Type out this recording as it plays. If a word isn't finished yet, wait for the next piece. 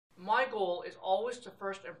My goal is always to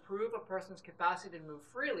first improve a person's capacity to move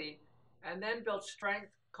freely and then build strength,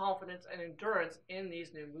 confidence, and endurance in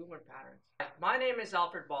these new movement patterns. My name is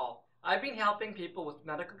Alfred Ball. I've been helping people with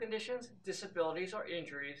medical conditions, disabilities, or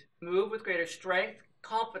injuries move with greater strength,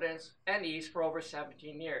 confidence, and ease for over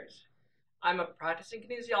 17 years. I'm a practicing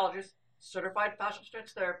kinesiologist, certified fascial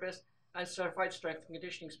stretch therapist, and certified strength and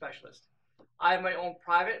conditioning specialist. I have my own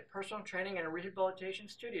private personal training and rehabilitation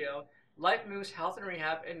studio, Life Moves Health and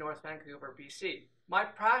Rehab in North Vancouver, BC. My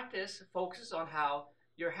practice focuses on how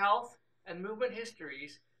your health and movement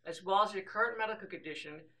histories, as well as your current medical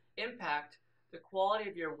condition, impact the quality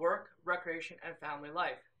of your work, recreation, and family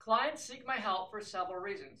life. Clients seek my help for several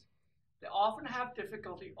reasons. They often have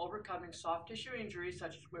difficulty overcoming soft tissue injuries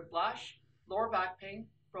such as whiplash, lower back pain,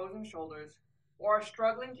 frozen shoulders, or are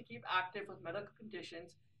struggling to keep active with medical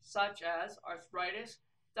conditions such as arthritis,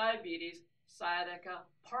 diabetes, sciatica,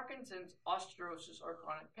 Parkinson's, osteoporosis, or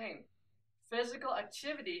chronic pain. Physical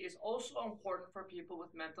activity is also important for people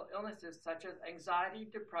with mental illnesses such as anxiety,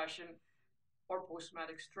 depression, or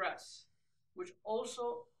post-traumatic stress, which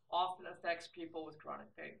also often affects people with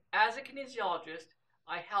chronic pain. As a kinesiologist,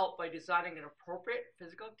 I help by designing an appropriate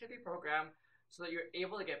physical activity program so that you're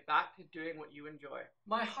able to get back to doing what you enjoy.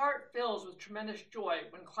 My heart fills with tremendous joy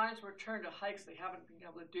when clients return to hikes they haven't been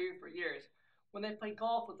able to do for years, when they play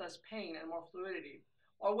golf with less pain and more fluidity,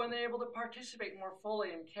 or when they're able to participate more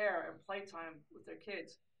fully in care and playtime with their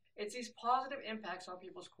kids. It's these positive impacts on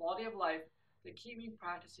people's quality of life that keep me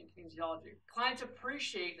practicing kinesiology. Clients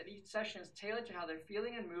appreciate that each session is tailored to how they're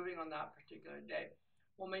feeling and moving on that particular day,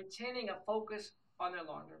 while maintaining a focus on their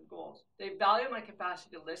long-term goals. They value my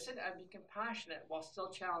capacity to listen and be compassionate while still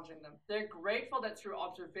challenging them. They're grateful that through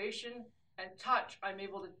observation and touch, I'm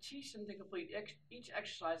able to teach them to complete each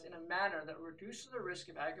exercise in a manner that reduces the risk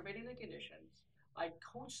of aggravating the conditions. I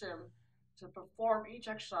coach them to perform each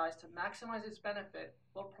exercise to maximize its benefit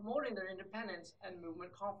while promoting their independence and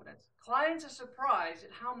movement confidence. Clients are surprised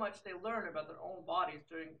at how much they learn about their own bodies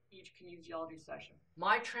during each kinesiology session.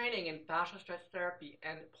 My training in fascial stretch therapy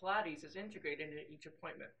and Pilates is integrated into each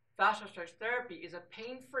appointment. Fascial stretch therapy is a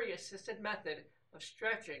pain-free assisted method of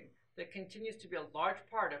stretching that continues to be a large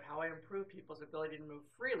part of how I improve people's ability to move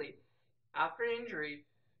freely after injury,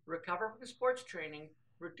 recover from sports training,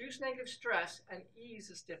 reduce negative stress, and ease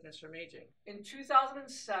the stiffness from aging. In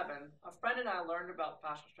 2007, a friend and I learned about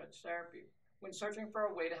fascial stretch therapy when searching for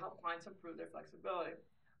a way to help clients improve their flexibility.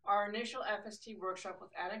 Our initial FST workshop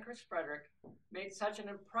with Anna and Chris Frederick made such an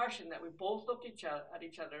impression that we both looked at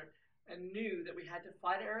each other and knew that we had to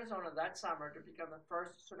fly to Arizona that summer to become the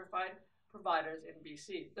first certified providers in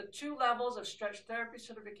BC. The 2 levels of stretch therapy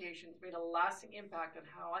certifications made a lasting impact on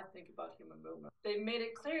how I think about human movement. They made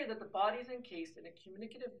it clear that the body is encased in a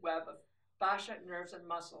communicative web of fascia, nerves, and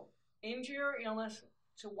muscle. Injury or illness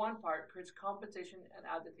to one part creates compensation and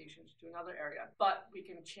adaptations to another area, but we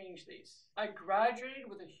can change these. I graduated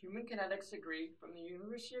with a human kinetics degree from the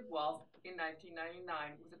University of Guelph in 1999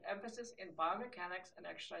 with an emphasis in biomechanics and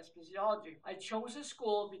exercise physiology. I chose this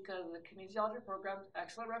school because of the kinesiology program's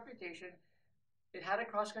excellent reputation. It had a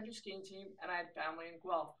cross-country skiing team, and I had family in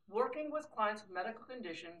Guelph. Working with clients with medical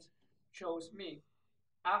conditions chose me.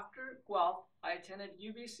 After Guelph, I attended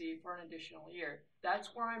UBC for an additional year.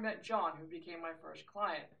 That's where I met John, who became my first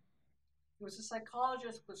client. He was a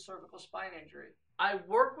psychologist with cervical spine injury. I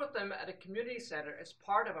worked with him at a community center as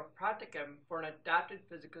part of a practicum for an adapted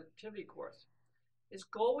physical activity course. His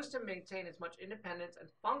goal was to maintain as much independence and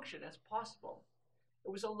function as possible.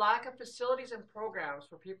 It was a lack of facilities and programs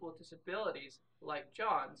for people with disabilities, like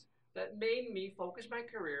John's, that made me focus my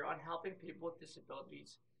career on helping people with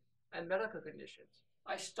disabilities and medical conditions.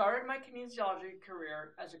 I started my kinesiology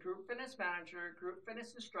career as a group fitness manager, group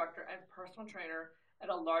fitness instructor, and personal trainer at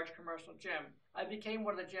a large commercial gym. I became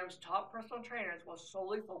one of the gym's top personal trainers while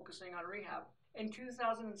solely focusing on rehab. In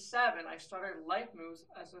 2007, I started Life Moves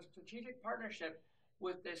as a strategic partnership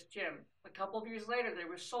with this gym. A couple of years later, they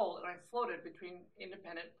were sold, and I floated between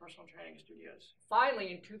independent personal training studios. Finally,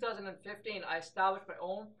 in 2015, I established my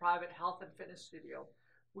own private health and fitness studio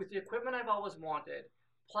with the equipment I've always wanted,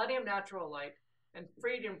 plenty of natural light, and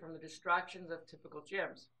freedom from the distractions of typical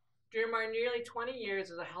gyms. During my nearly 20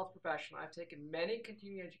 years as a health professional, I've taken many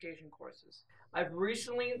continuing education courses. I've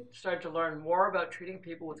recently started to learn more about treating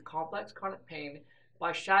people with complex chronic pain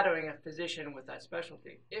by shadowing a physician with that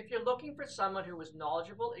specialty. If you're looking for someone who is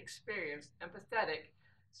knowledgeable, experienced, empathetic,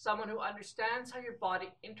 someone who understands how your body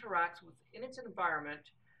interacts within its environment,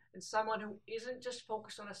 and someone who isn't just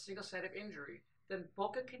focused on a single site of injury, then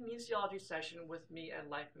book a kinesiology session with me at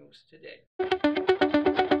Life Moves today.